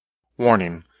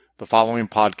Warning: the following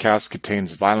podcast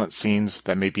contains violent scenes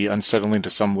that may be unsettling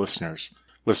to some listeners.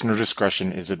 Listener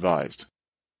discretion is advised.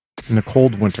 In the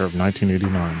cold winter of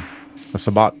 1989, a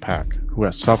Sabbat pack, who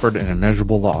has suffered an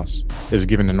immeasurable loss, is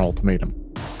given an ultimatum.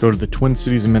 Go to the Twin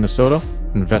Cities in Minnesota,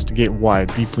 investigate why a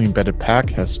deeply embedded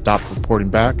pack has stopped reporting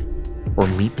back, or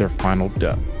meet their final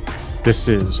death. This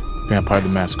is Vampire the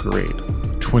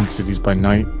Masquerade, Twin Cities by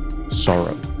Night,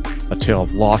 Sorrow, a tale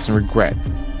of loss and regret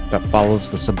that follows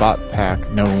the Sabbat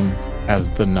pack known as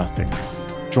the Nothing.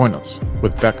 Join us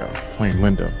with Becca playing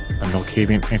Linda, a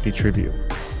Milkavian anti-tribute,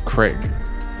 Craig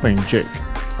playing Jake,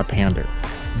 a Pander,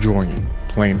 Jorian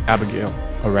playing Abigail,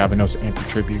 a Ravenos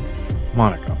anti-tribute,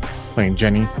 Monica playing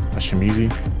Jenny, a Shamizi,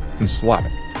 and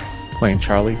Slavic playing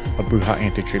Charlie, a Bruja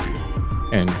anti-tribute,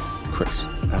 and Chris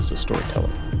as the storyteller.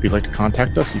 If you'd like to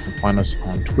contact us, you can find us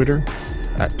on Twitter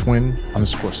at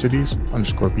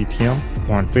twin_cities_BTM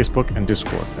or on Facebook and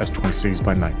Discord as Twin Cities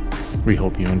by Night. We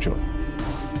hope you enjoy.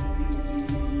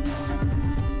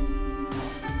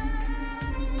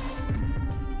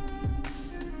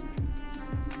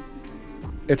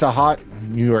 It's a hot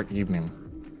New York evening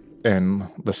in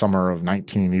the summer of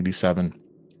 1987.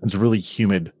 It's really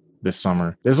humid this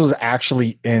summer. This was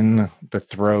actually in the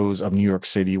throes of New York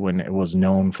City when it was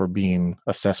known for being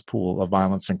a cesspool of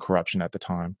violence and corruption at the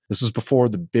time. This was before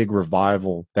the big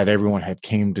revival that everyone had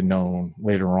came to know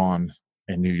later on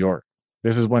in New York.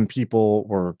 This is when people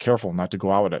were careful not to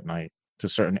go out at night to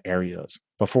certain areas.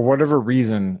 But for whatever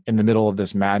reason, in the middle of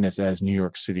this madness as New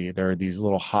York City, there are these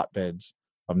little hotbeds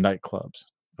of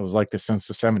nightclubs. It was like this since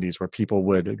the 70s where people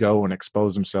would go and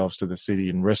expose themselves to the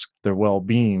city and risk their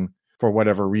well-being for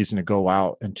whatever reason to go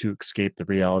out and to escape the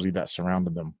reality that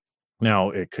surrounded them.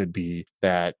 Now, it could be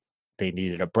that they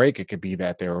needed a break. It could be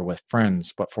that they were with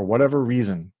friends. But for whatever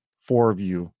reason, 4 of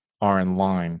you are in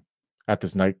line at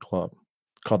this nightclub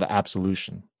called the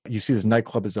Absolution. You see this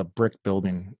nightclub is a brick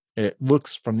building. It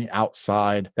looks from the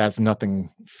outside, that's nothing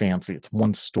fancy. It's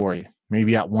one story.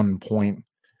 Maybe at one point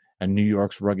in New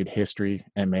York's rugged history,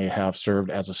 it may have served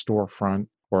as a storefront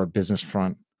or a business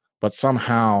front. But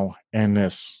somehow in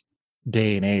this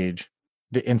day and age,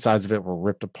 the insides of it were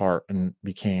ripped apart and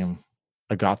became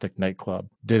a Gothic nightclub.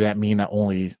 Did that mean that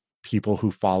only people who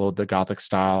followed the Gothic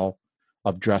style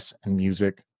of dress and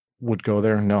music would go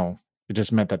there? No. It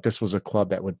just meant that this was a club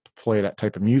that would play that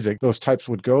type of music. Those types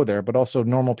would go there, but also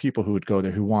normal people who would go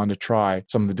there who wanted to try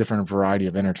some of the different variety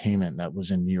of entertainment that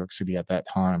was in New York City at that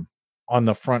time. On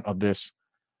the front of this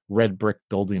red brick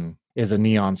building is a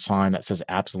neon sign that says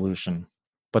Absolution,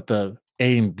 but the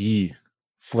A and B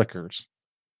flickers.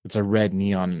 It's a red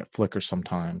neon and it flickers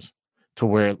sometimes to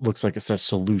where it looks like it says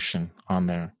Solution on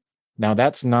there. Now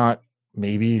that's not,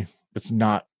 maybe it's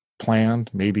not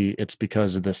planned. Maybe it's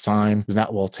because of the sign is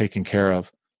not well taken care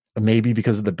of. Or maybe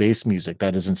because of the bass music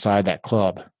that is inside that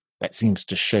club that seems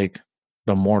to shake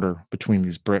the mortar between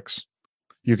these bricks.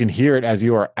 You can hear it as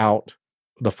you are out,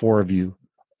 the 4 of you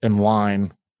in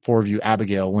line, 4 of you,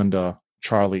 Abigail, Linda,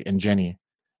 Charlie, and Jenny,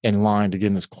 in line to get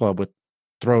in this club with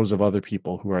throes of other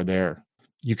people who are there.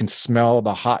 You can smell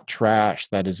the hot trash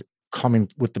that is coming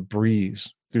with the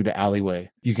breeze through the alleyway.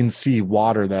 You can see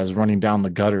water that is running down the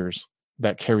gutters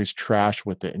that carries trash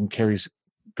with it and carries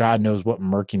God knows what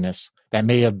murkiness that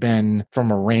may have been from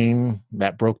a rain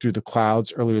that broke through the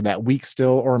clouds earlier that week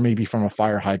still, or maybe from a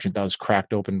fire hydrant that was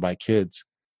cracked open by kids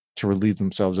to relieve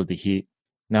themselves of the heat.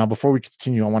 Now, before we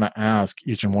continue, I want to ask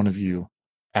each and one of you,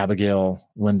 Abigail,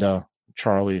 Linda,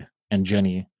 Charlie, and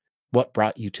Jenny, what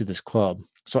brought you to this club?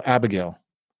 So, Abigail,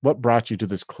 what brought you to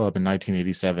this club in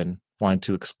 1987, wanting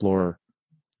to explore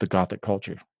the Gothic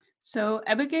culture? So,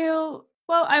 Abigail,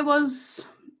 well, I was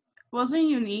in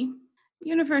uni.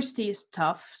 University is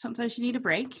tough. Sometimes you need a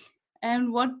break.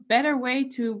 And what better way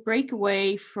to break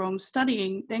away from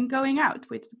studying than going out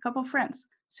with a couple of friends?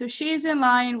 So she's in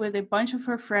line with a bunch of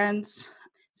her friends.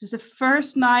 This is the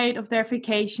first night of their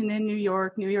vacation in New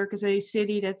York. New York is a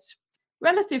city that's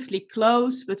relatively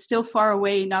close, but still far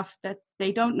away enough that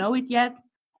they don't know it yet.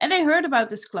 And they heard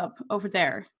about this club over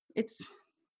there. It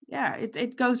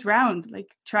goes round,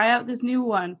 like, try out this new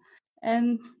one.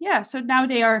 And yeah, so now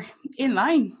they are in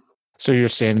line. So you're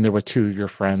standing there with 2 of your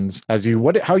friends.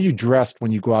 How you dressed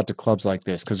when you go out to clubs like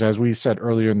this? Because as we said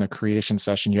earlier in the creation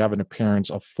session, you have an appearance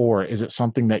of 4. Is it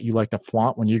something that you like to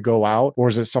flaunt when you go out? Or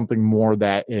is it something more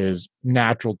that is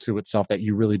natural to itself that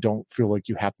you really don't feel like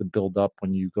you have to build up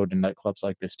when you go to nightclubs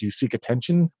like this? Do you seek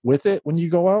attention with it when you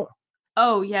go out?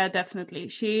 Oh, yeah, definitely.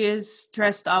 She is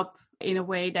dressed up in a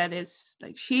way that is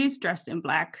like, she's dressed in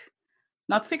black.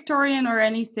 Not Victorian or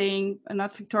anything,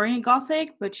 not Victorian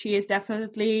Gothic, but she is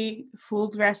definitely full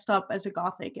dressed up as a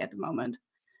Gothic at the moment.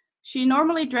 She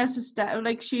normally dresses that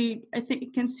like I think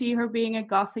you can see her being a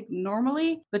gothic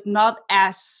normally, but not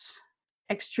as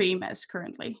extreme as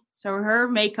currently. So her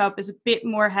makeup is a bit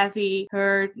more heavy,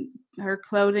 her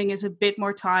clothing is a bit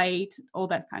more tight, all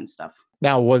that kind of stuff.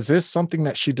 Now, was this something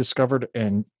that she discovered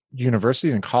in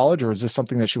university and college, or is this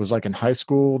something that she was like in high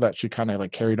school that she kind of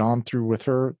like carried on through with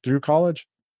her through college?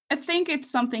 I think it's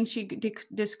something she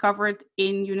discovered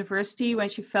in university when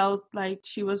she felt like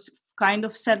she was kind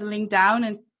of settling down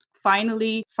and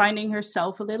finally finding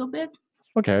herself a little bit.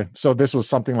 Okay, so this was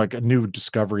something like a new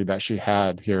discovery that she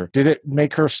had here. Did it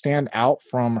make her stand out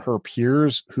from her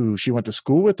peers who she went to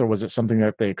school with, or was it something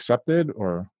that they accepted?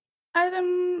 Or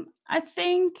I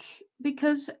think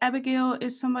because Abigail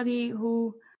is somebody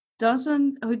who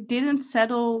didn't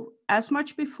settle as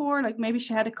much before, like maybe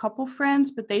she had a couple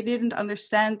friends, but they didn't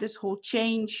understand this whole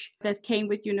change that came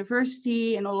with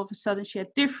university, and all of a sudden she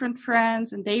had different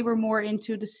friends and they were more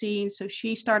into the scene, so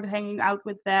she started hanging out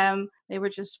with them. They were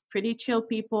just pretty chill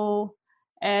people,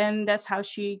 and that's how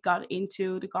she got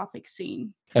into the gothic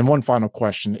scene. and one final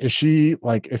question: is she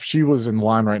like, if she was in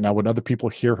line right now, would other people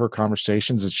hear her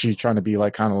conversations? Is she trying to be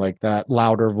like kind of like that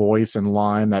louder voice in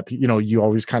line that you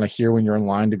always kind of hear when you're in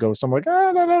line to go somewhere, like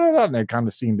ah, no, no, no, no, and they kind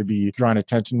of seem to be drawing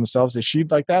attention to themselves? Is she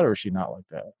like that, or is she not like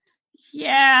that?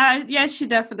 Yeah, she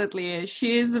definitely is.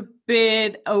 She is a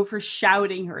bit over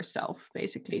shouting herself,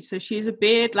 basically. So she's a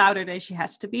bit louder than she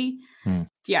has to be. Hmm.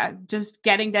 Yeah, just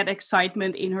getting that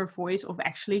excitement in her voice of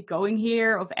actually going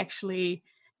here, of actually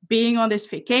being on this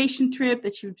vacation trip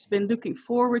that she's been looking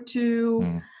forward to.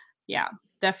 Hmm. Yeah,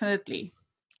 definitely.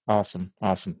 Awesome.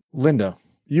 Linda,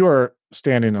 you are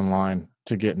standing in line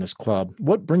to get in this club.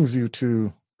 What brings you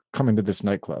to come into this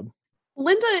nightclub?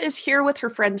 Linda is here with her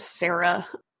friend Sarah.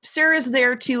 Sarah's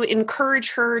there to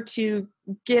encourage her to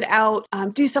get out,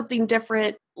 do something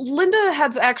different. Linda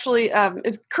has actually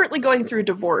is currently going through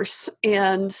divorce,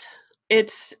 and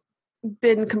it's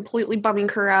been completely bumming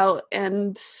her out.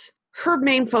 And her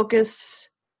main focus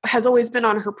has always been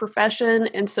on her profession,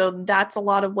 and so that's a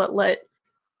lot of what let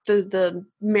the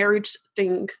marriage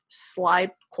thing slide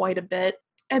quite a bit.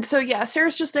 And so yeah,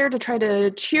 Sarah's just there to try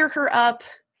to cheer her up,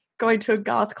 going to a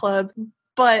goth club,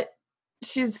 but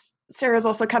Sarah's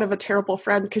also kind of a terrible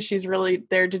friend because she's really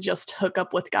there to just hook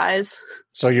up with guys.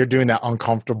 So you're doing that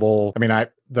uncomfortable, I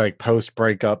like post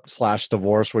breakup /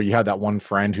 divorce where you had that one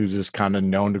friend who's just kind of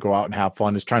known to go out and have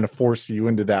fun, is trying to force you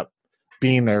into that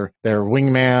being their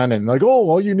wingman, and like, oh,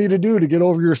 all you need to do to get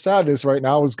over your sadness right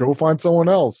now is go find someone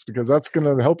else, because that's going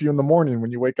to help you in the morning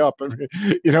when you wake up,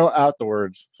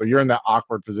 afterwards. So you're in that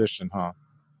awkward position, huh?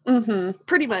 Mm-hmm,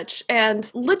 pretty much. And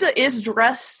Linda is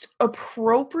dressed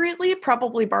appropriately,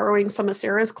 probably borrowing some of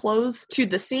Sarah's clothes to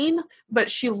the scene, but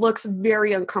she looks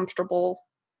very uncomfortable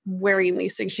wearing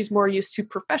these things. She's more used to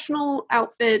professional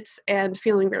outfits and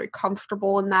feeling very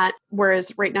comfortable in that,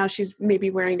 whereas right now she's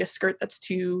maybe wearing a skirt that's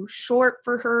too short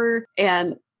for her,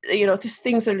 and these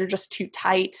things that are just too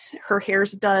tight. Her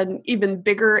hair's done even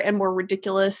bigger and more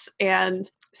ridiculous, and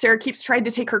Sarah keeps trying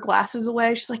to take her glasses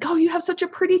away. She's like, oh, you have such a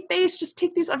pretty face. Just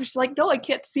take these off. She's like, no, I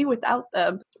can't see without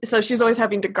them. So she's always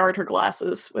having to guard her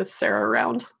glasses with Sarah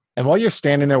around. And while you're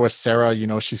standing there with Sarah,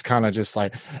 she's kind of just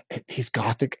like, these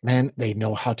gothic men, they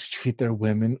know how to treat their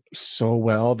women so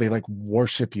well. They like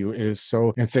worship you. It is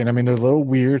so insane. They're a little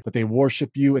weird, but they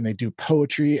worship you, and they do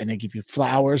poetry, and they give you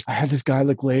flowers. I had this guy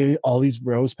like lay all these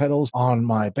rose petals on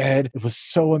my bed. It was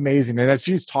so amazing. And as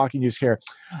she's talking, you just hear,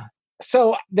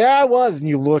 so there I was, and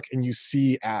you look and you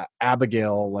see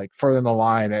Abigail like further in the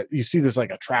line. You see this like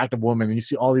attractive woman, and you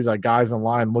see all these like guys in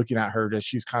line looking at her. That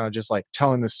she's kind of just like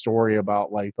telling this story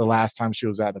about like the last time she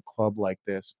was at a club like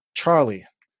this. Charlie,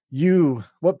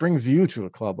 what brings you to a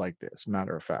club like this?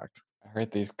 Matter of fact, I heard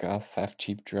these goths have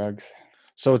cheap drugs.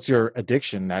 So it's your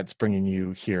addiction that's bringing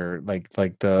you here, like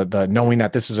the knowing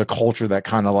that this is a culture that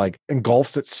kind of like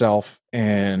engulfs itself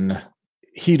in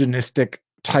hedonistic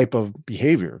type of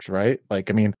behaviors, right?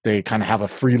 Like, they kind of have a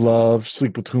free love,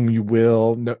 sleep with whom you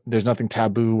will. No, there's nothing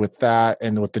taboo with that.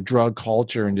 And with the drug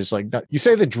culture, and just like, you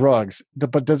say the drugs,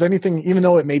 but does anything, even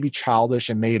though it may be childish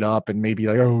and made up and maybe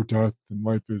like, oh, death and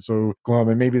life is so glum,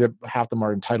 and maybe half them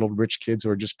are entitled rich kids who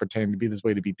are just pretending to be this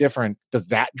way to be different, does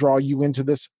that draw you into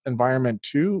this environment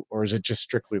too? Or is it just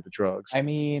strictly the drugs?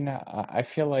 I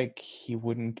feel like he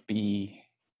wouldn't be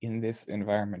in this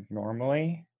environment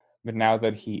normally. But now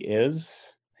that he's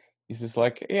just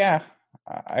like, yeah,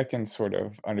 I can sort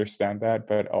of understand that.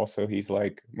 But also he's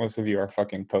like, most of you are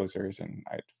fucking posers, and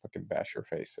I'd fucking bash your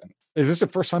face. And is this the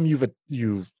first time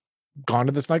you've gone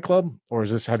to this nightclub, or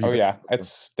is this, have you? Oh yeah,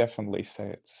 it's definitely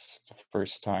it's the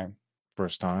first time.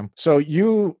 first time. So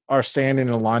you are standing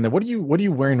in a line there. What are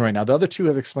you wearing right now? The other two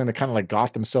have explained they kind of like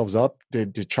got themselves up.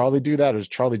 Did Charlie do that, or is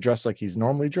Charlie dressed like he's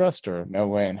normally dressed, or No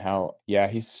way in hell. Yeah,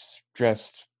 he's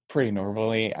dressed pretty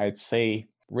normally. I'd say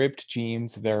ripped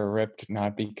jeans. They're ripped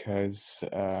not because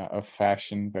of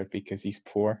fashion, but because he's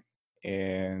poor.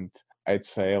 And I'd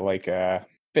say like a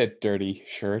bit dirty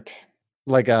shirt.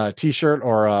 like a t-shirt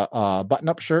or a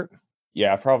button-up shirt?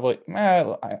 Yeah, probably.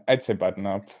 I'd say button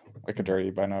up, like a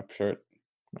dirty button up shirt.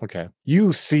 Okay.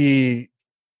 You see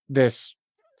this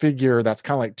figure that's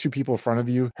kind of like two people in front of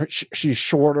you. She's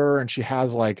shorter and she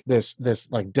has like this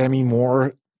like Demi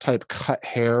Moore type cut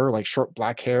hair, like short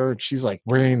black hair. And she's like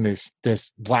wearing this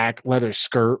black leather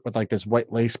skirt with like this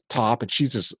white lace top. And she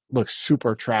just looks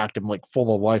super attractive, like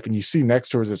full of life. And you see next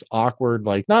to her is this awkward,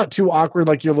 like not too awkward,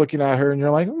 like you're looking at her and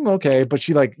you're like, okay. But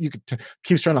she like, you could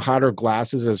keeps trying to hide her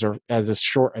glasses as this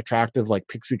short, attractive, like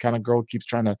pixie kind of girl keeps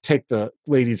trying to take the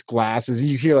lady's glasses.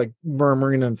 You hear like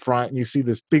murmuring in front and you see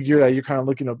this figure that you're kind of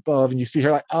looking above and you see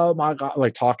her like, oh my God,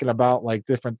 like talking about like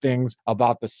different things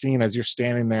about the scene as you're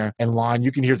standing there in line.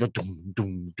 You can hear the doom,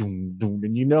 doom, doom, doom.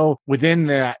 And you know, within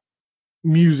that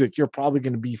music, you're probably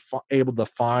going to be able to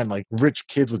find like rich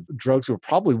kids with drugs who are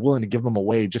probably willing to give them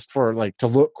away just for like to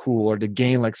look cool or to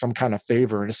gain like some kind of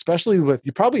favor. And especially with,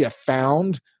 you probably have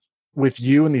found with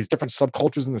you and these different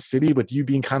subcultures in the city, with you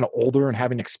being kind of older and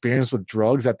having experience with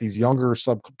drugs, that these younger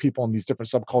people in these different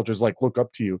subcultures like look up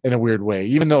to you in a weird way.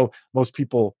 Even though most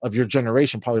people of your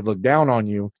generation probably look down on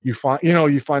you, you find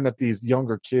that these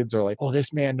younger kids are like, oh,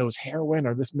 this man knows heroin,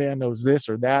 or this man knows this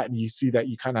or that. And you see that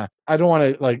you kind of, I don't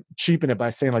want to like cheapen it by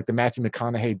saying like the Matthew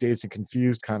McConaughey Dazed and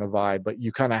Confused kind of vibe, but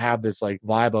you kind of have this like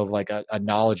vibe of like a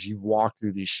knowledge. You've walked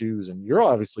through these shoes and you're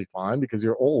obviously fine because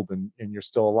you're old and you're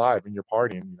still alive and you're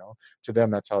partying, to them,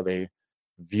 that's how they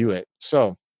view it.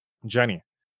 So, Jenny,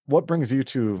 what brings you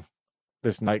to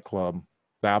this nightclub,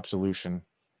 the Absolution,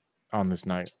 on this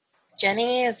night?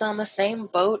 Jenny is on the same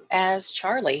boat as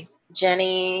Charlie.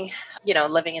 Jenny,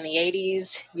 living in the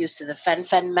 80s, used to the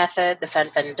fen-phen method, the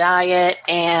fen-phen diet.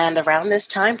 And around this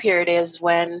time period is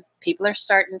when people are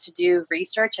starting to do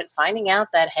research and finding out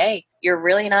that, hey, you're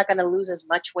really not going to lose as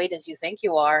much weight as you think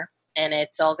you are. And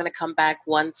it's all going to come back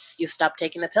once you stop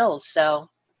taking the pills. So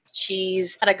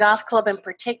she's at a goth club in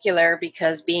particular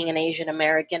because being an Asian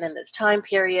American in this time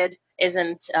period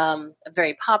isn't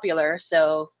very popular.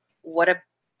 So what a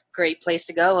great place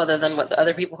to go other than what the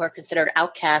other people who are considered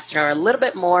outcasts and are a little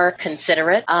bit more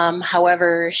considerate.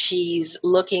 However, she's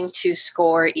looking to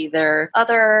score either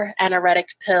other anoretic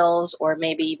pills or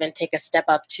maybe even take a step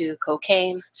up to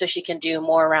cocaine so she can do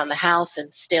more around the house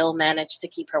and still manage to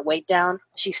keep her weight down.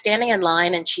 She's standing in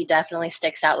line and she definitely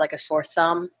sticks out like a sore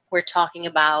thumb. We're talking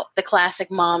about the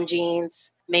classic mom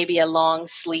jeans, maybe a long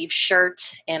sleeve shirt,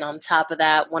 and on top of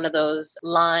that, one of those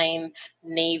lined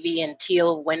navy and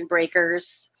teal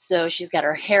windbreakers. So she's got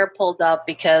her hair pulled up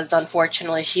because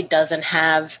unfortunately she doesn't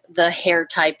have the hair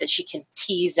type that she can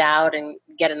tease out and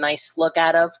get a nice look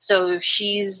out of. So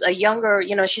she's a younger,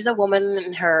 she's a woman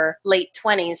in her late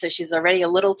 20s, so she's already a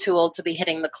little too old to be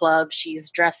hitting the club. She's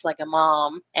dressed like a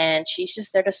mom, and she's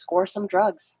just there to score some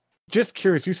drugs. Just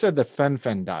curious, you said the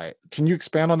fen-phen diet. Can you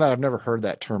expand on that? I've never heard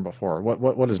that term before.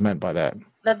 What is meant by that?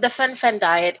 The fen-phen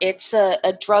diet, it's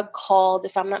a drug called,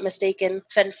 if I'm not mistaken,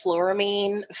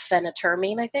 fenfluramine,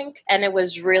 phenytoramine, I think. And it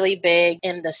was really big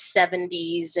in the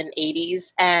 70s and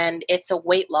 80s. And it's a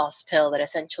weight loss pill that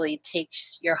essentially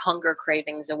takes your hunger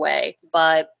cravings away.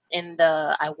 But in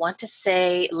the, I want to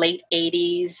say, late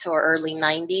 80s or early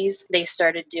 90s, they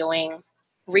started doing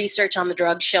research on the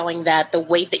drug showing that the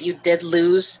weight that you did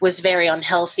lose was very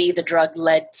unhealthy. The drug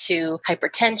led to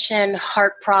hypertension,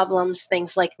 heart problems,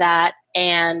 things like that.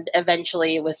 And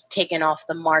eventually it was taken off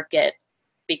the market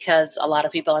because a lot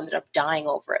of people ended up dying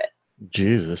over it.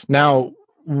 Jesus. Now,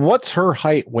 what's her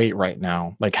height, weight right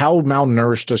now? Like, how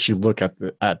malnourished does she look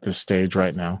at this stage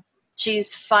right now?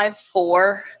 She's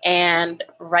 5'4", and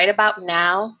right about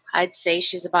now, I'd say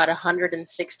she's about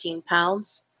 116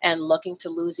 pounds and looking to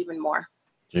lose even more.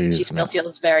 Jeez, she still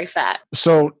feels very fat.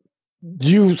 So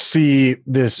you see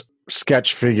this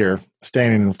sketch figure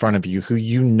standing in front of you who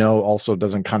also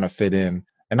doesn't kind of fit in.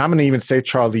 And I'm going to even say,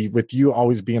 Charlie, with you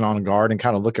always being on guard and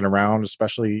kind of looking around,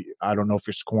 especially, I don't know if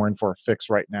you're scoring for a fix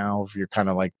right now, if you're kind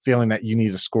of like feeling that you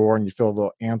need to score and you feel a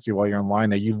little antsy while you're in line,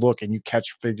 that you look and you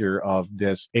catch figure of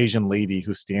this Asian lady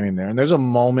who's standing there. And there's a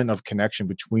moment of connection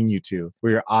between you two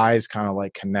where your eyes kind of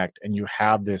like connect and you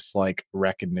have this like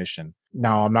recognition.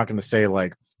 Now, I'm not going to say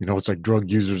like, it's like drug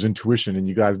users' intuition and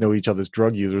you guys know each other's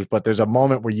drug users, but there's a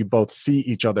moment where you both see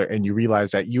each other and you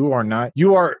realize that you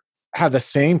are have the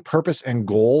same purpose and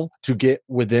goal to get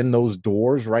within those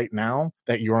doors right now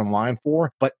that you're in line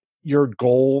for, but your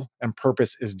goal and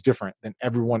purpose is different than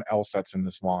everyone else that's in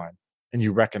this line. And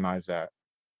you recognize that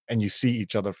and you see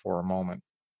each other for a moment.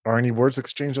 Are any words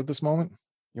exchanged at this moment?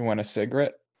 You want a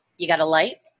cigarette? You got a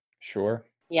light? Sure.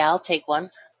 Yeah, I'll take one.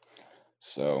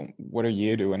 So, what are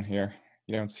you doing here?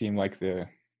 You don't seem like the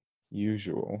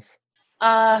usuals.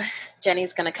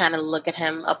 Jenny's gonna kind of look at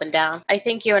him up and down. I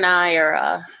think you and I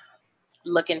are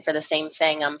looking for the same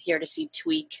thing. I'm here to see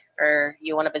Tweak. Are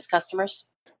you one of his customers?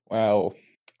 Well,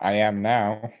 I am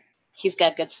now. He's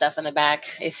got good stuff in the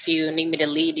back. If you need me to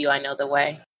lead you, I know the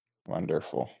way.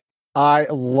 Wonderful. I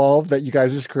love that you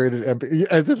guys just created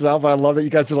this album. I love that you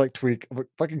guys are like Tweak.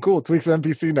 Fucking cool. Tweak's an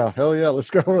NPC now. Hell yeah,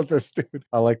 let's go with this, dude.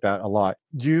 I like that a lot.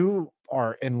 You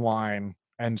are in line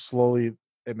and slowly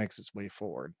it makes its way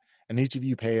forward. And each of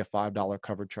you pay a $5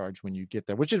 cover charge when you get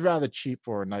there, which is rather cheap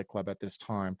for a nightclub at this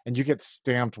time. And you get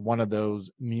stamped one of those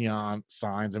neon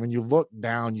signs. And when you look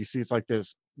down, you see it's like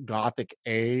this Gothic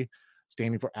A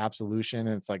standing for absolution,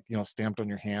 and it's like, you know, stamped on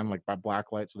your hand like by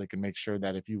blacklight, so they can make sure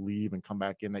that if you leave and come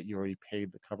back in that you already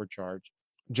paid the cover charge.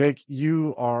 Jake,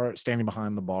 you are standing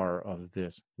behind the bar of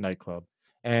this nightclub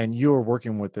and you are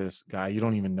working with this guy. You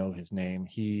don't even know his name.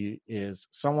 He is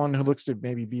someone who looks to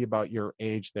maybe be about your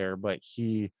age there, but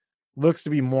he looks to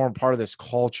be more part of this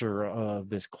culture of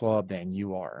this club than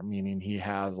you are, meaning he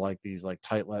has like these like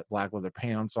tight black leather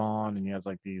pants on, and he has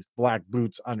like these black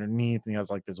boots underneath, and he has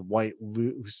like this white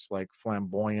loose like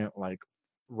flamboyant like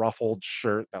ruffled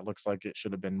shirt that looks like it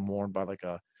should have been worn by like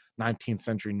a 19th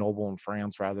century noble in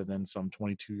France rather than some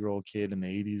 22-year-old kid in the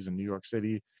 80s in New York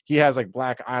City. He has like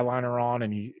black eyeliner on,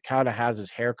 and he kind of has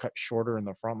his hair cut shorter in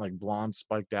the front, like blonde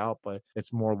spiked out, but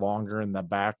it's more longer in the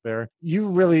back there. You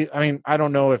really, I mean, I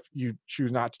don't know if you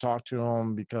choose not to talk to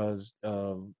him because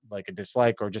of like a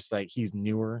dislike or just like he's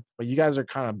newer, but you guys are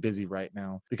kind of busy right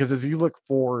now because as you look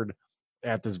forward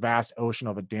at this vast ocean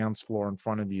of a dance floor in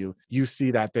front of you, you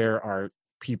see that there are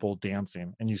people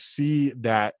dancing, and you see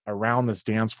that around this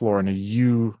dance floor in a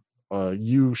U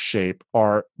shape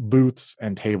are booths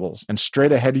and tables, and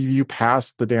straight ahead of you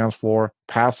past the dance floor,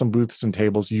 past some booths and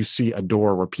tables, you see a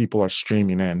door where people are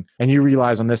streaming in, and you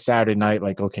realize on this Saturday night,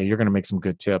 like, okay, you're going to make some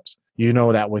good tips. You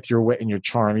know that with your wit and your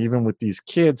charm, even with these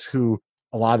kids who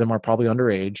a lot of them are probably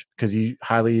underage, because you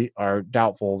highly are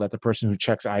doubtful that the person who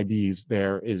checks IDs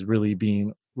there is really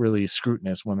being really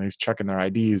scrutinous when he's checking their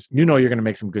IDs. You know you're going to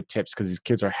make some good tips because these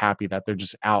kids are happy that they're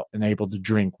just out and able to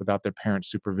drink without their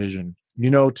parents' supervision.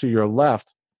 You know, to your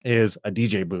left is a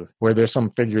DJ booth where there's some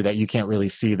figure that you can't really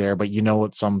see there, but you know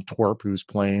it's some twerp who's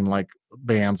playing like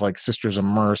bands like Sisters of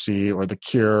Mercy or The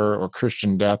Cure or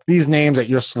Christian Death. These names that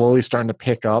you're slowly starting to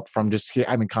pick up from just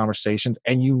having conversations,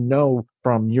 and you know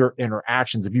from your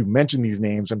interactions, if you mention these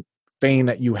names and feign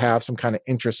that you have some kind of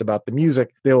interest about the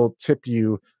music, they'll tip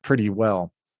you pretty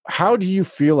well. How do you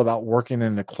feel about working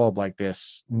in a club like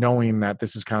this, knowing that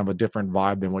this is kind of a different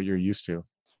vibe than what you're used to?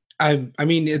 I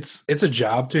mean, it's a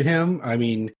job to him. I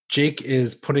mean, Jake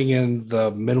is putting in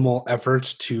the minimal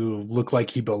effort to look like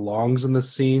he belongs in the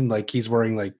scene. Like he's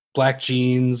wearing like black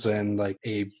jeans and like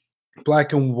a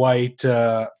black and white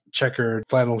checkered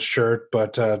flannel shirt,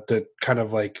 but to kind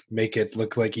of like make it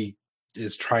look like he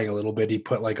is trying a little bit, he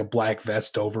put like a black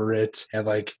vest over it, and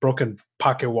like broken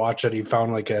pocket watch that he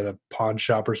found like at a pawn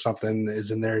shop or something is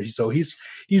in there. So he's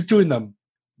doing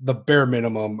the bare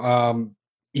minimum.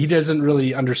 He doesn't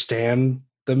really understand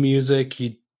the music.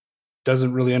 He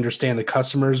doesn't really understand the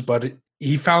customers, but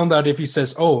he found that if he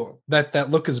says, oh, that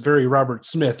look is very Robert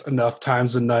Smith enough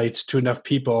times a night to enough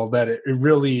people, that it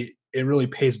really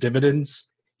pays dividends.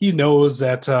 He knows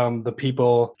that the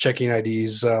people checking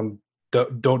IDs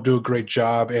don't do a great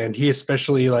job, and he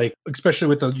especially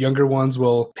with the younger ones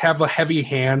will have a heavy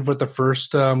hand with the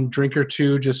first drink or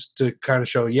two just to kind of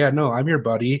show, yeah, no, I'm your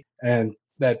buddy, and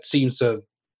that seems to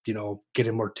get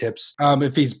him more tips.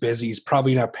 If he's busy, he's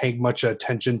probably not paying much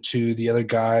attention to the other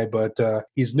guy, but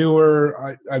he's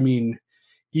newer. I mean,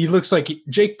 he looks like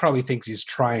Jake probably thinks he's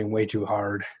trying way too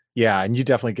hard. Yeah, and you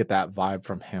definitely get that vibe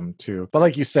from him too. But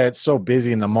like you said, it's so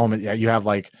busy in the moment. Yeah, you have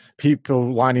like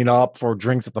people lining up for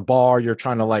drinks at the bar. You're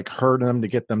trying to like herd them to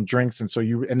get them drinks, and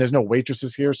there's no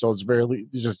waitresses here, so it's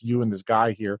just you and this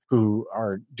guy here who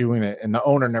are doing it. And the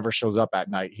owner never shows up at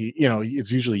night.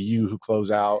 It's usually you who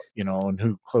close out, and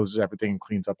who closes everything and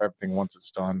cleans up everything once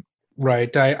it's done.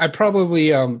 Right. I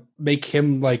probably make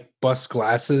him like bust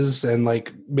glasses and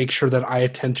like make sure that I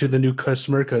attend to the new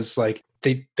customer, because like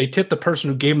they tip the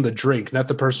person who gave him the drink, not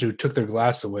the person who took their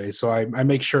glass away. So I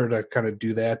make sure to kind of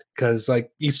do that, because like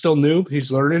he's still new,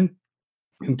 he's learning.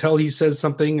 Until he says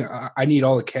something, I need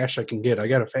all the cash I can get. I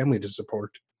got a family to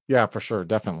support. Yeah, for sure.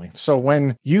 Definitely. So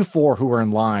when you four who are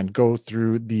in line go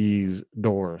through these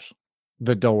doors,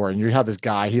 the door, and you have this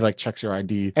guy, he like checks your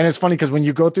ID. And it's funny because when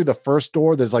you go through the first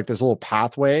door, there's like this little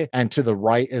pathway, and to the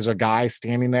right is a guy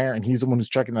standing there, and he's the one who's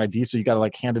checking the ID. So you got to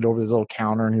like hand it over this little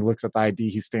counter, and he looks at the ID,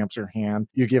 he stamps your hand,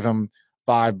 you give him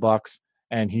 $5,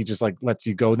 and he just like lets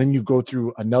you go. Then you go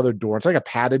through another door. It's like a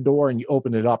padded door, and you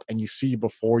open it up, and you see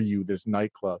before you this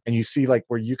nightclub, and you see like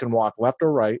where you can walk left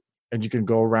or right. And you can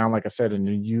go around, like I said, in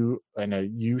a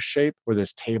U shape where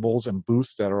there's tables and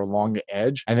booths that are along the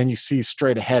edge. And then you see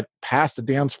straight ahead past the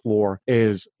dance floor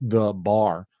is the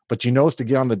bar. But you notice to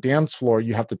get on the dance floor,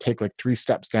 you have to take like 3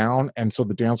 steps down. And so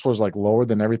the dance floor is like lower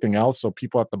than everything else. So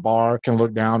people at the bar can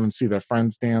look down and see their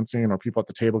friends dancing, or people at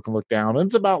the table can look down. And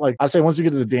it's about like, I'd say once you get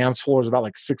to the dance floor, it's about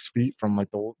like 6 feet from like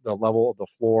the level of the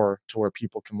floor to where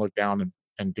people can look down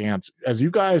and dance. As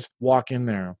you guys walk in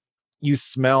there, you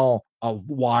smell a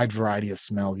wide variety of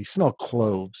smells. You smell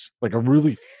cloves, like a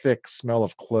really thick smell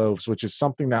of cloves, which is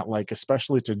something that, like,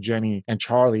 especially to Jenny and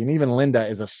Charlie and even Linda,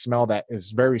 is a smell that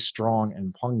is very strong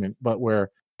and pungent. But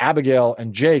where Abigail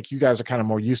and Jake, you guys are kind of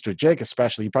more used to it. Jake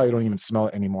especially, you probably don't even smell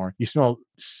it anymore. You smell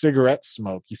cigarette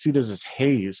smoke. You see there's this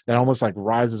haze that almost like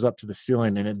rises up to the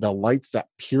ceiling, and the lights that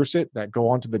pierce it, that go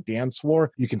onto the dance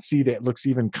floor, you can see that it looks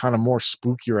even kind of more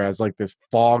spookier as like this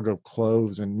fog of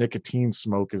cloves and nicotine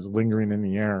smoke is lingering in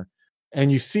the air. And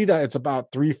you see that it's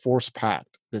about 3/4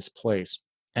 packed, this place.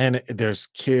 And there's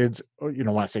kids, when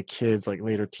I say kids, like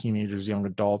later teenagers, young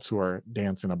adults who are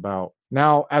dancing about.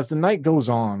 Now, as the night goes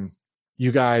on,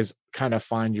 you guys kind of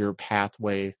find your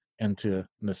pathway into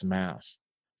this mass.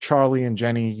 Charlie and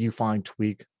Jenny, you find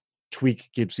Tweak.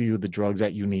 Tweak gives you the drugs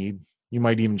that you need. You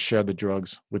might even share the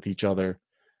drugs with each other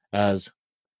as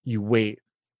you wait,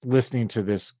 listening to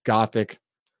this gothic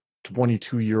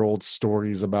 22-year-old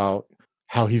stories about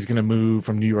how he's going to move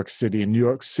from New York City. And New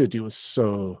York City was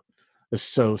so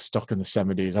stuck in the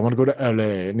 70s. I want to go to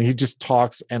LA. And he just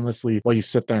talks endlessly while you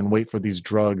sit there and wait for these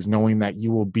drugs, knowing that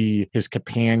you will be his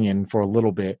companion for a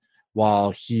little bit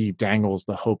while he dangles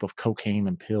the hope of cocaine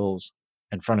and pills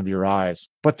in front of your eyes.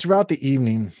 But throughout the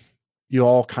evening, you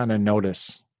all kind of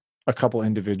notice a couple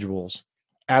individuals.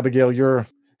 Abigail, you're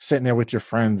sitting there with your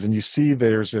friends, and you see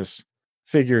there's this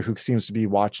figure who seems to be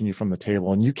watching you from the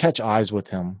table, and you catch eyes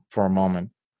with him for a moment.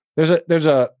 There's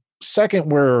a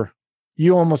second where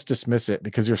you almost dismiss it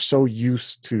because you're so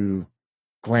used to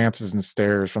glances and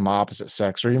stares from the opposite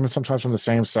sex, or even sometimes from the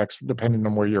same sex, depending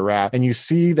on where you're at. And you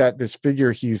see that this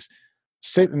figure, he's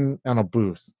sitting on a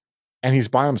booth and he's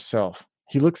by himself.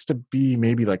 He looks to be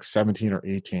maybe like 17 or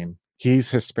 18.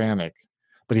 He's Hispanic,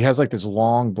 but he has like this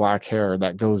long black hair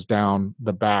that goes down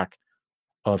the back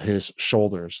of his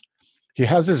shoulders. He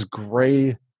has this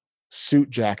gray suit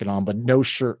jacket on, but no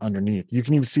shirt underneath. You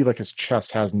can even see like his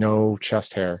chest has no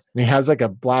chest hair. And he has like a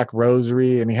black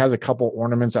rosary, and he has a couple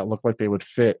ornaments that look like they would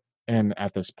fit in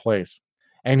at this place.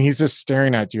 And he's just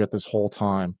staring at you at this whole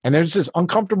time. And there's this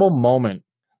uncomfortable moment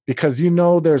because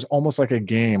there's almost like a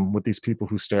game with these people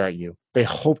who stare at you. They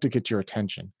hope to get your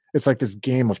attention. It's like this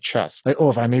game of chess. Like,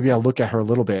 if I'll look at her a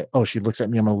little bit. Oh, she looks at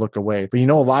me, I'm going to look away. But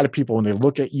a lot of people, when they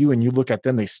look at you and you look at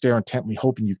them, they stare intently,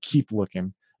 hoping you keep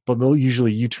looking. But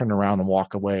usually you turn around and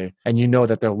walk away, and you know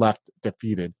that they're left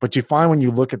defeated. But you find when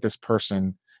you look at this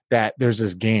person that there's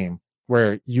this game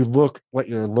where you let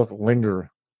your look linger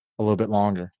a little bit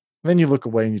longer. And then you look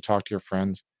away and you talk to your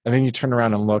friends. And then you turn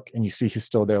around and look, and you see he's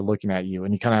still there looking at you,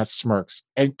 and he kind of smirks.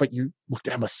 But you looked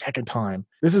at him a second time.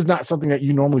 This is not something that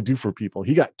you normally do for people.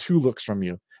 He got 2 looks from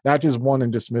you, not just one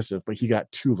and dismissive, but he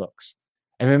got 2 looks.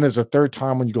 And then there's a third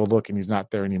time when you go look and he's not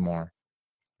there anymore.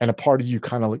 And a part of you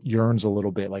kind of yearns a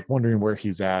little bit, like wondering where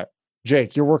he's at.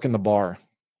 Jake, you're working the bar,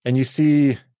 and you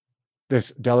see this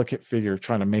delicate figure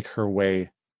trying to make her way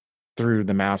through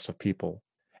the mass of people.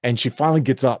 And she finally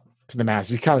gets up to the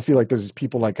mass. You kind of see like there's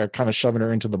people like are kind of shoving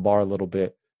her into the bar a little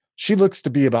bit. She looks to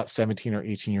be about 17 or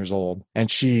 18 years old, and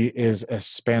she is a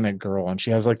Hispanic girl, and she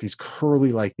has like these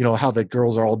curly, like, how the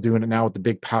girls are all doing it now with the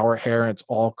big power hair, and it's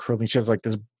all curly. She has like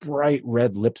this bright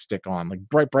red lipstick on, like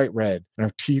bright red, and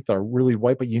her teeth are really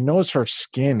white, but you notice her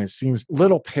skin, it seems a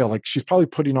little pale, like she's probably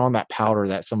putting on that powder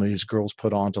that some of these girls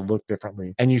put on to look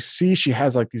differently. And you see she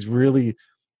has like these really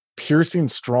piercing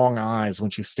strong eyes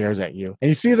when she stares at you. And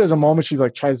you see there's a moment she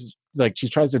tries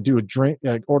to do a drink,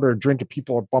 like order a drink, and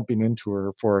people are bumping into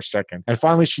her for a second. And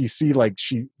finally she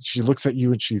looks at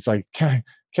you and she's like, can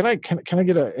I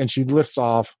get a, and she lifts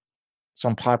off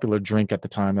some popular drink at the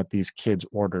time that these kids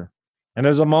order. And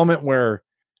there's a moment where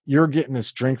you're getting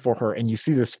this drink for her, and you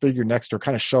see this figure next to her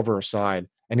kind of shove her aside.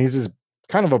 And he's this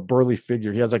kind of a burly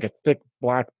figure. He has like a thick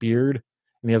black beard,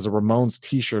 and he has a Ramones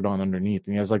t-shirt on underneath.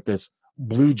 And he has like this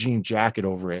blue jean jacket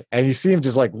over it. And you see him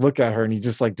just like look at her and he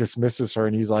just like dismisses her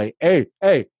and he's like, hey,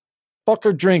 fuck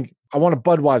her drink. I want a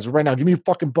Budweiser right now. Give me a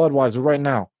fucking Budweiser right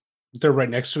now. They're right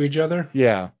next to each other.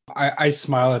 Yeah. I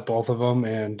smile at both of them,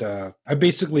 and I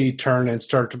basically turn and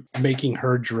start making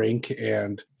her drink.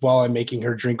 And while I'm making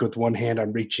her drink with one hand,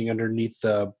 I'm reaching underneath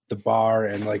the bar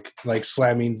and like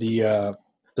slamming the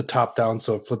top down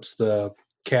so it flips the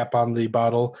cap on the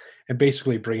bottle, and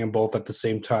basically bring them both at the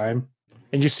same time.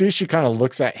 And you see she kind of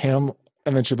looks at him,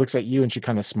 and then she looks at you, and she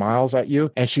kind of smiles at you,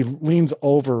 and she leans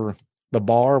over the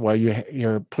bar while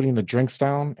you're putting the drinks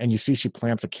down, and you see she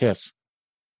plants a kiss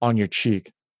on your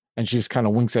cheek. And she just kind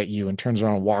of winks at you and turns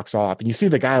around and walks off. And you see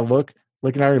the guy looking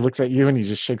at her, he looks at you and he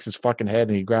just shakes his fucking head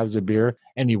and he grabs a beer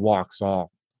and he walks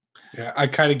off. Yeah, I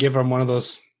kind of give him one of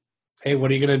those, hey, what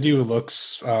are you going to do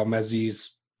looks as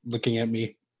he's looking at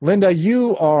me. Linda,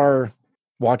 you are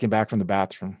walking back from the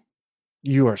bathroom.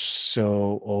 You are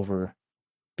so over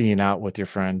being out with your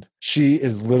friend. She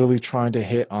is literally trying to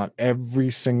hit on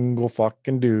every single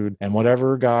fucking dude. And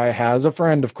whatever guy has a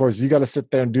friend, of course, you got to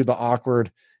sit there and do the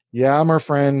awkward, yeah, I'm her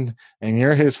friend and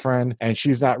you're his friend. And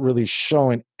she's not really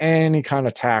showing any kind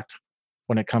of tact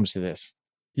when it comes to this.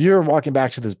 You're walking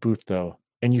back to this booth though,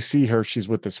 and you see her, she's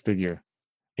with this figure.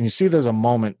 And you see there's a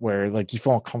moment where like you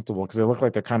feel uncomfortable because they look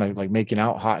like they're kind of like making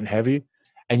out hot and heavy.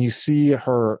 And you see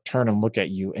her turn and look at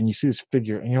you and you see this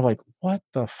figure and you're like, what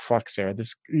the fuck, Sarah?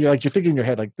 You're thinking in your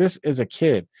head, like, this is a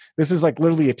kid. This is like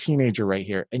literally a teenager right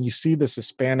here. And you see this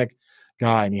Hispanic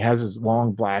guy and he has his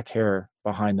long black hair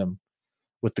behind him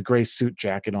with the gray suit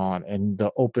jacket on and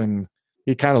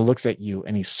he kind of looks at you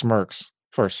and he smirks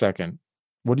for a second.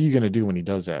 What are you going to do when he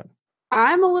does that?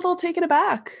 I'm a little taken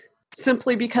aback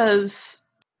simply because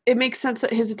it makes sense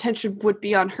that his attention would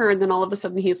be on her. And then all of a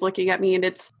sudden he's looking at me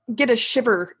and get a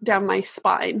shiver down my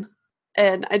spine.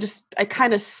 And I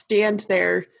kind of stand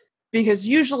there because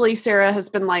usually Sarah has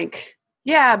been like,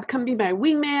 yeah, come be my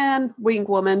wingman, wing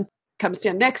woman, come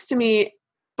stand next to me.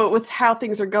 But with how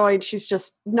things are going, she's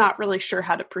just not really sure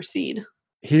how to proceed.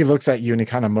 He looks at you and he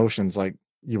kind of motions like,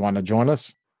 you want to join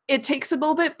us? It takes a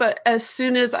little bit, but as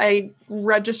soon as I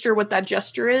register what that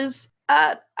gesture is,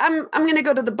 I'm going to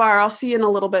go to the bar. I'll see you in a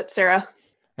little bit, Sarah.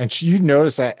 And you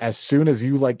notice that as soon as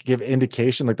you like give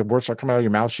indication, like the words start coming out of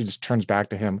your mouth, she just turns back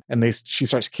to him and she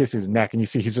starts kissing his neck. And you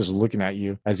see he's just looking at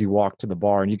you as you walk to the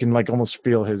bar. And you can like almost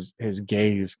feel his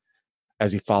gaze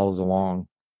as he follows along.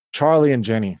 Charlie and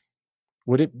Jenny,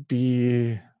 would it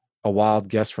be a wild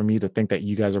guess for me to think that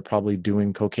you guys are probably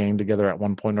doing cocaine together at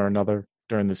one point or another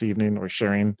during this evening or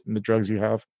sharing the drugs you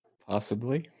have?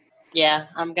 Possibly. Yeah,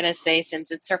 I'm going to say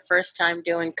since it's her first time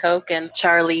doing coke and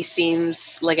Charlie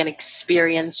seems like an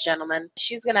experienced gentleman,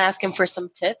 she's going to ask him for some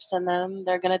tips and then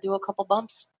they're going to do a couple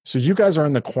bumps. So you guys are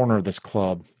in the corner of this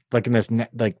club, like in this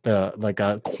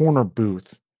a corner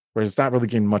booth where it's not really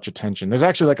getting much attention. There's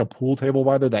actually like a pool table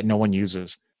by there that no one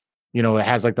uses. You know, it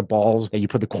has like the balls that you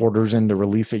put the quarters in to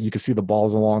release it. You can see the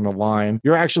balls along the line.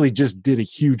 You're actually just did a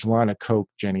huge line of coke,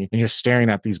 Jenny, and you're staring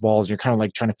at these balls. And you're kind of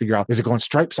like trying to figure out, is it going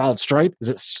stripe, solid stripe? Is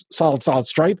it solid, solid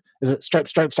stripe? Is it stripe,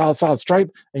 stripe, solid, solid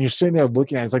stripe? And you're sitting there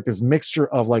looking at it. It's like this mixture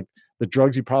of like the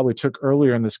drugs you probably took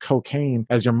earlier and this cocaine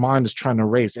as your mind is trying to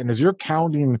race. And as you're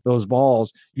counting those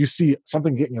balls, you see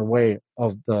something get in your way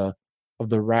of the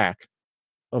rack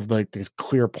of like this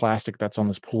clear plastic that's on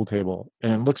this pool table.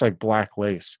 And it looks like black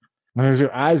lace. And as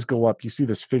your eyes go up, you see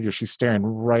this figure. She's staring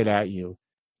right at you.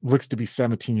 Looks to be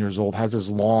 17 years old, has this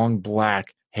long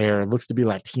black hair, looks to be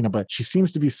Latina, but she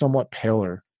seems to be somewhat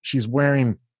paler. She's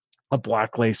wearing a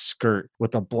black lace skirt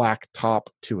with a black top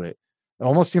to it. It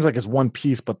almost seems like it's one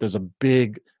piece, but there's a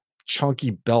big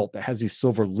chunky belt that has these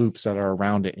silver loops that are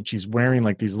around it. And she's wearing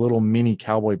like these little mini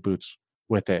cowboy boots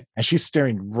with it. And she's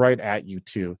staring right at you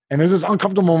too. And there's this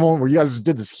uncomfortable moment where you guys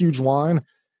did this huge line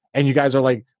and you guys are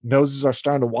like, noses are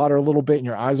starting to water a little bit and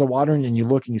your eyes are watering and you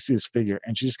look and you see this figure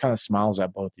and she just kind of smiles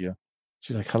at both of you.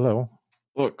 She's like, hello.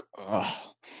 Look,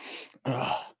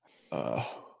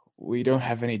 we don't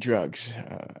have any drugs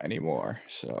anymore,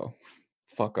 so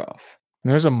fuck off.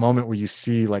 And there's a moment where you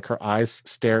see like her eyes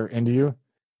stare into you and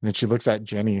then she looks at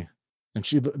Jenny and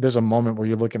there's a moment where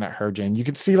you're looking at her, Jenny. You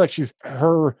can see like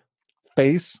her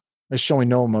face is showing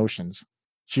no emotions.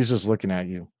 She's just looking at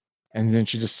you. And then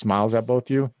she just smiles at both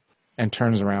of you and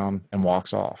turns around and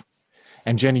walks off.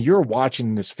 And Jenny, you're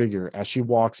watching this figure as she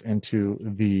walks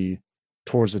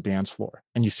towards the dance floor.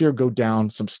 And you see her go down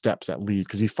some steps that lead,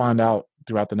 because you find out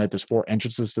throughout the night there's 4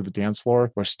 entrances to the dance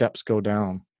floor where steps go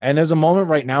down. And there's a moment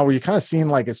right now where you're kind of seeing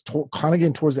like it's kind of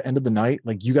getting towards the end of the night.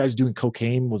 Like you guys doing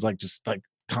cocaine was like just like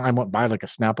time went by like a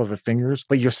snap of your fingers.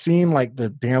 But you're seeing like the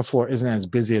dance floor isn't as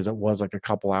busy as it was like a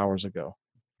couple hours ago.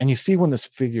 And you see when this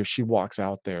figure, she walks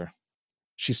out there,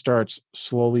 she starts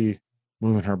slowly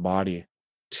moving her body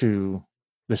to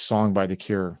this song by The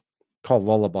Cure called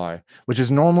Lullaby, which is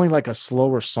normally like a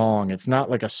slower song. It's not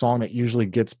like a song that usually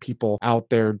gets people out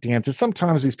there dancing.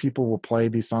 Sometimes these people will play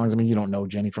these songs. I mean, you don't know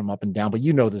Jenny from Up and Down, but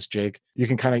you know this, Jake. You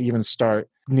can kind of even start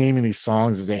naming these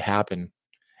songs as they happen.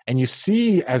 And you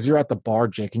see, as you're at the bar,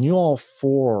 Jake, and you all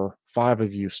 4, 5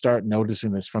 of you start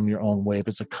noticing this from your own way. If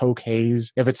it's a Coke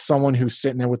haze, if it's someone who's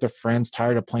sitting there with their friends,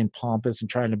 tired of playing pompous and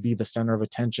trying to be the center of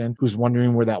attention, who's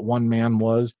wondering where that one man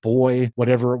was, boy,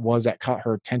 whatever it was that caught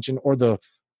her attention, or the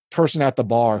person at the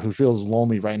bar who feels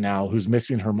lonely right now, who's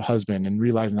missing her husband and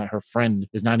realizing that her friend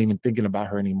is not even thinking about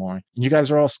her anymore. And you guys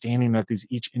are all standing at these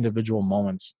each individual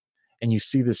moments, and you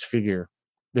see this figure,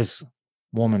 this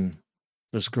woman,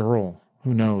 this girl,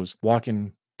 who knows,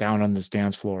 walking down on this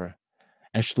dance floor.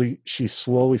 And she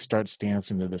slowly starts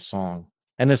dancing to this song.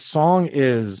 And this song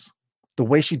is, the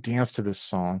way she danced to this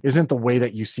song isn't the way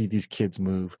that you see these kids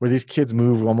move, where these kids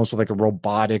move almost with like a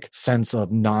robotic sense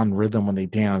of non-rhythm when they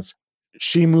dance.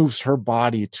 She moves her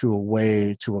body to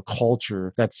a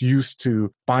culture that's used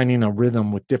to finding a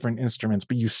rhythm with different instruments.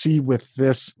 But you see with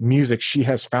this music, she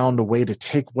has found a way to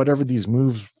take whatever these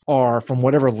moves are from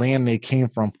whatever land they came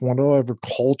from whatever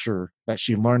culture that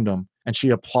she learned them, and she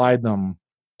applied them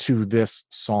to this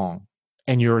song.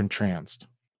 And you're entranced.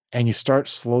 And you start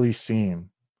slowly seeing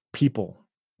people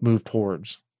move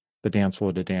towards the dance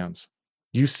floor to dance.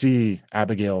 You see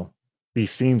Abigail,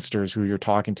 these scenesters who you're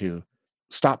talking to,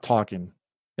 stop talking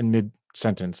in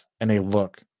mid-sentence, and they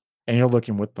look, and you're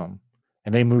looking with them,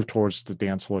 and they move towards the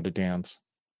dance floor to dance.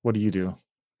 What do?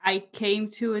 I came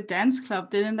to a dance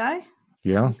club, didn't I?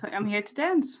 Yeah. I'm here to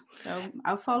dance, so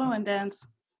I'll follow and dance.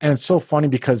 And it's so funny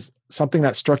because something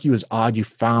that struck you as odd, you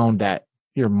found that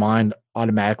your mind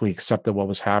automatically accepted what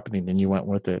was happening and you went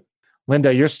with it.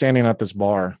 Linda, you're standing at this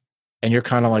bar and you're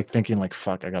kind of like thinking like,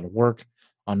 fuck, I got to work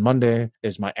on Monday.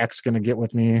 Is my ex going to get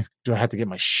with me? Do I have to get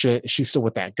my shit? Is she still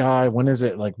with that guy? When is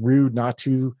it like rude not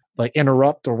to like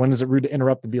interrupt, or when is it rude to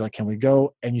interrupt and be like, can we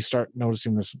go? And you start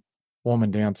noticing this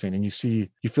woman dancing, and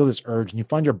you feel this urge, and you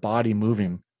find your body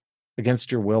moving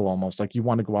against your will, almost like you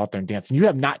want to go out there and dance. And you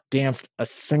have not danced a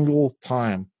single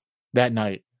time that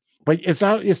night. But it's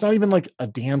not even like a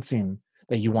dancing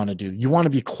that you want to do. You want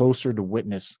to be closer to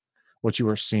witness what you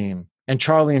are seeing. And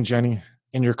Charlie and Jenny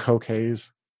in your Coke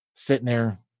haze, sitting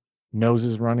there,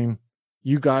 noses running,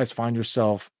 you guys find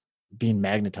yourself being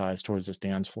magnetized towards this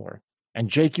dance floor. And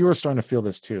Jake, you are starting to feel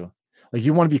this too. Like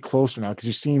you want to be closer now because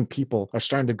you're seeing people are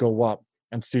starting to go up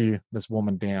and see this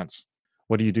woman dance.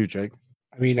 What do you do, Jake?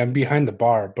 I mean, I'm behind the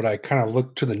bar, but I kind of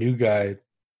look to the new guy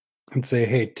and say,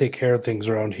 hey, take care of things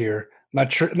around here.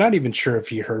 Not even sure if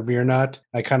he heard me or not.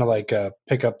 I kind of like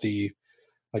pick up the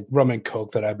like rum and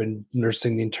Coke that I've been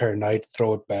nursing the entire night,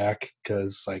 throw it back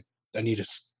because like I need to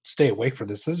stay awake for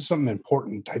this. This is something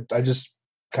important. I just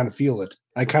kind of feel it.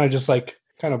 I kind of just like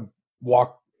kind of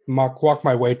walk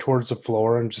my way towards the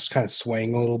floor and just kind of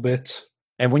swaying a little bit.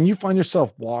 And when you find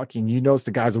yourself walking, you notice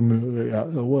the guy's he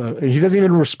doesn't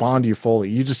even respond to you fully.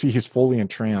 You just see he's fully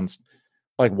entranced,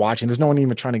 like watching. There's no one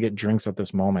even trying to get drinks at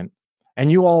this moment.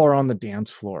 And you all are on the dance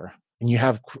floor, and you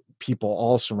have people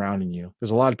all surrounding you.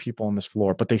 There's a lot of people on this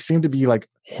floor, but they seem to be like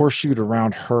horseshoed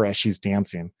around her as she's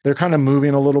dancing. They're kind of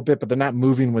moving a little bit, but they're not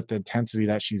moving with the intensity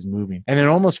that she's moving. And it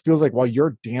almost feels like while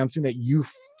you're dancing that you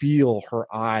feel her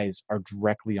eyes are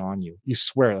directly on you. You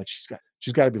swear like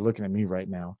she's got to be looking at me right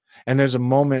now. And there's a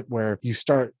moment where you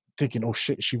start thinking, oh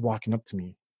shit, is she walking up to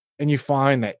me? And you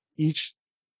find that each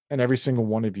and every single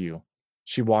one of you,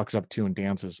 she walks up to and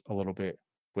dances a little bit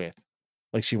with.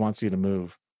 Like she wants you to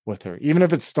move with her. Even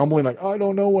if it's stumbling, like, I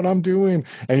don't know what I'm doing.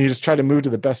 And you just try to move to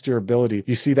the best of your ability.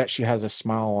 You see that she has a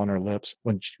smile on her lips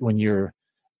when you're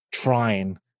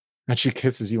trying, and she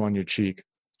kisses you on your cheek,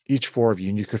 each 4 of you.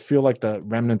 And you could feel like the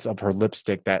remnants of her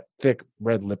lipstick, that thick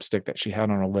red lipstick that she had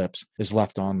on her lips, is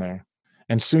left on there.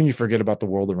 And soon you forget about the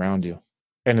world around you.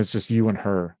 And it's just you and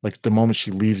her. Like the moment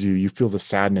she leaves you, you feel the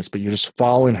sadness, but you're just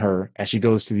following her as she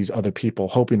goes to these other people,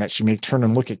 hoping that she may turn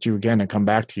and look at you again and come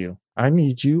back to you. I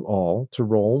need you all to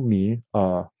roll me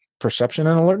perception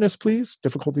and alertness, please.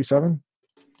 Difficulty 7.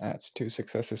 That's 2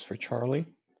 successes for Charlie.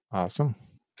 Awesome.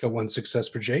 Got 1 success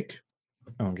for Jake.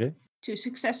 Okay. 2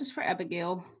 successes for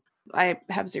Abigail. I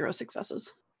have 0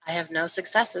 successes. I have no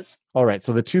successes. All right.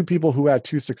 So the 2 people who had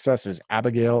 2 successes,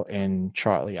 Abigail and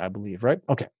Charlie, I believe, right?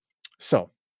 Okay.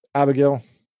 So Abigail,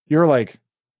 you're like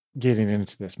getting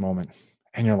into this moment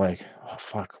and you're like, oh,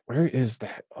 fuck, where is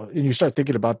that? And you start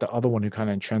thinking about the other one who kind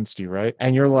of entranced you, right?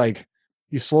 And you're like,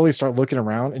 you slowly start looking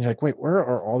around and you're like, wait, where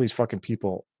are all these fucking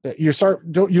people you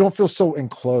don't feel so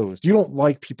enclosed. You don't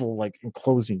like people like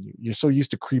enclosing you. You're so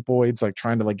used to creepoids like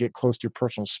trying to like get close to your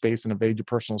personal space and invade your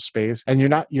personal space, and you're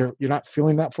not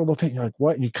feeling that for a little bit. You're like,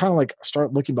 what? And you kind of like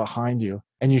start looking behind you,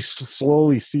 and you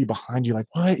slowly see behind you like,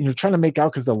 what? And you're trying to make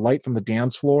out because the light from the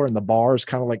dance floor and the bar is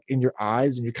kind of like in your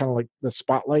eyes, and you're kind of like the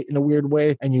spotlight in a weird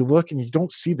way, and you look and you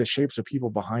don't see the shapes of people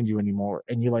behind you anymore,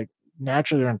 and you like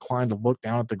naturally are inclined to look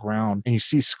down at the ground, and you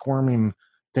see squirming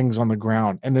things on the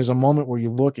ground. And there's a moment where you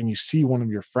look and you see one of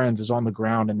your friends is on the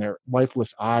ground and their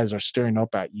lifeless eyes are staring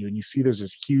up at you, and you see there's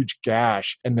this huge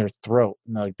gash in their throat,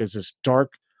 and like there's this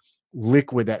dark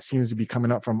liquid that seems to be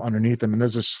coming up from underneath them. And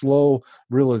there's a slow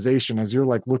realization as you're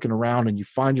like looking around and you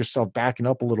find yourself backing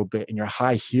up a little bit, and your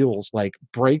high heels like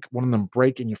break, one of them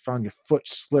break, and you find your foot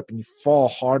slip and you fall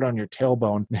hard on your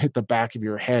tailbone and hit the back of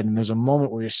your head. And there's a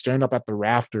moment where you're staring up at the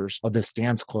rafters of this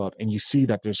dance club, and you see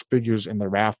that there's figures in the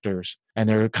rafters, and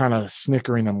they're kind of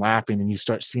snickering and laughing, and you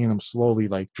start seeing them slowly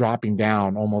like dropping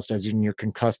down, almost as in your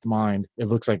concussed mind it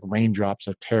looks like raindrops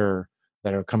of terror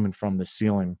that are coming from the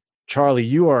ceiling. Charlie,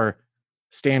 you are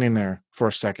standing there for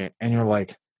a second, and you're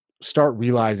like, start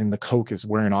realizing the coke is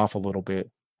wearing off a little bit.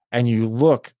 And you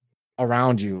look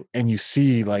around you and you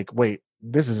see like, wait,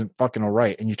 this isn't fucking all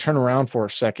right. And you turn around for a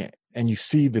second and you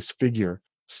see this figure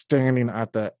standing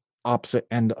at the opposite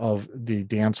end of the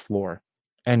dance floor.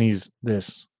 And he's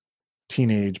this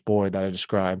teenage boy that I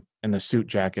described in the suit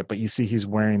jacket, but you see he's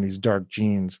wearing these dark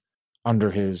jeans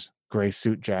under his gray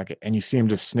suit jacket. And you see him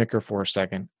just snicker for a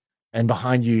second. And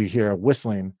behind you, you hear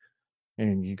whistling,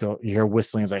 and you hear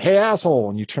whistling. It's like, hey, asshole.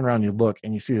 And you turn around and you look,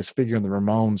 and you see this figure in the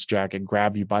Ramones jacket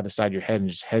grab you by the side of your head and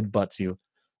just headbutts you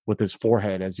with his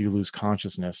forehead as you lose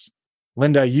consciousness.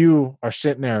 Linda, you are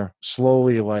sitting there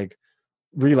slowly, like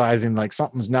realizing like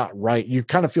something's not right. You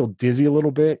kind of feel dizzy a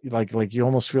little bit. Like you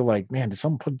almost feel like, man, did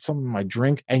someone put something in my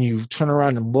drink? And you turn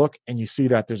around and look, and you see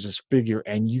that there's this figure,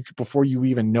 and you, before you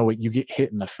even know it, you get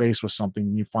hit in the face with something,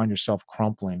 and you find yourself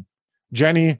crumpling.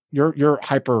 Jenny, you're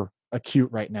hyper acute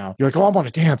right now. You're like, oh, I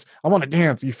want to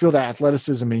dance. You feel that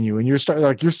athleticism in you, and you're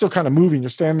still kind of moving. You're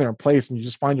standing there in place, and you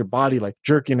just find your body like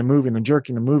jerking and moving and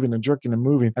jerking and moving and jerking and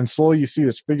moving. And slowly you see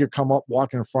this figure come up,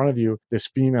 walking in front of you, this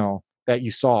female that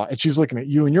you saw, and she's looking at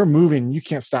you, and you're moving, and you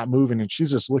can't stop moving, and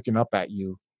she's just looking up at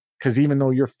you. Because even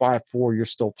though you're 5'4", you're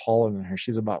still taller than her.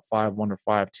 She's about 5'1" or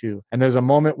 5'2". And there's a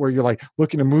moment where you're like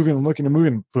looking and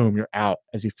moving, boom, you're out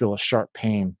as you feel a sharp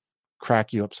pain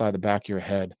crack you upside the back of your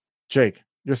head. Jake,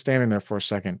 you're standing there for a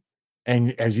second.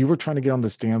 And as you were trying to get on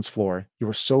this dance floor, you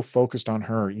were so focused on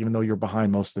her, even though you're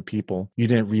behind most of the people, you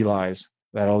didn't realize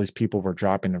that all these people were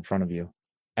dropping in front of you.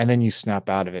 And then you snap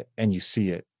out of it and you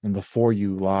see it. And before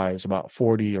you lies about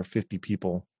 40 or 50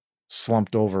 people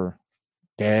slumped over,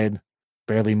 dead,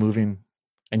 barely moving.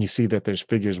 And you see that there's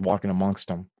figures walking amongst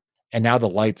them. And now the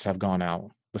lights have gone out.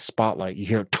 The spotlight, you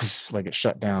hear it like it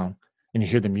shut down, and you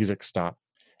hear the music stop.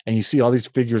 And you see all these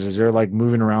figures as they're like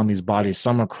moving around these bodies.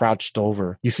 Some are crouched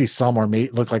over. You see some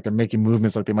look like they're making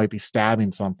movements like they might be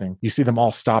stabbing something. You see them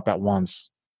all stop at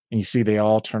once. And you see they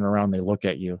all turn around. They look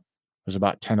at you. There's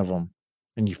about 10 of them.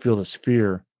 And you feel this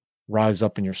fear rise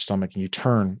up in your stomach. And you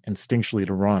turn instinctually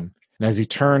to run. And as you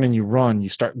turn and you run, you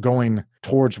start going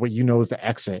towards what you know is the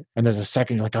exit. And there's a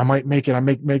second, you're like, I might make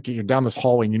it. You're down this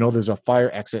hallway, and you know there's a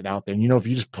fire exit out there. And you know if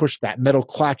you just push that metal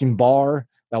clacking bar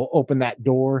that will open that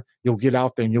door, you'll get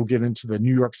out there and you'll get into the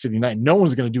New York City night. And no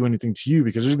one's going to do anything to you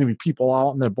because there's going to be people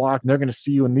out in their block, and they're going to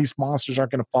see you, and these monsters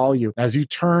aren't going to follow you. And as you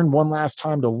turn one last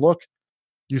time to look,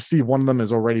 you see one of them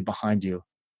is already behind you.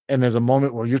 And there's a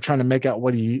moment where you're trying to make out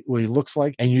what he looks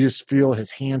like, and you just feel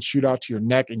his hand shoot out to your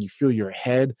neck, and you feel your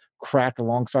head crack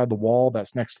alongside the wall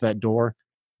that's next to that door,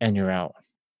 and you're out.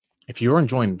 If you're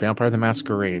enjoying Vampire the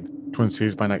Masquerade, Twin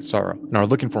Cities by Night Sorrow, and are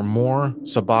looking for more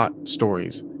Sabbat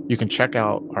stories, you can check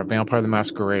out our Vampire the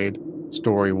Masquerade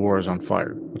story, Wars on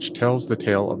Fire, which tells the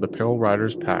tale of the Pale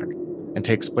Riders Pack and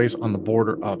takes place on the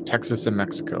border of Texas and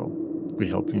Mexico. We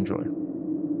hope you enjoy.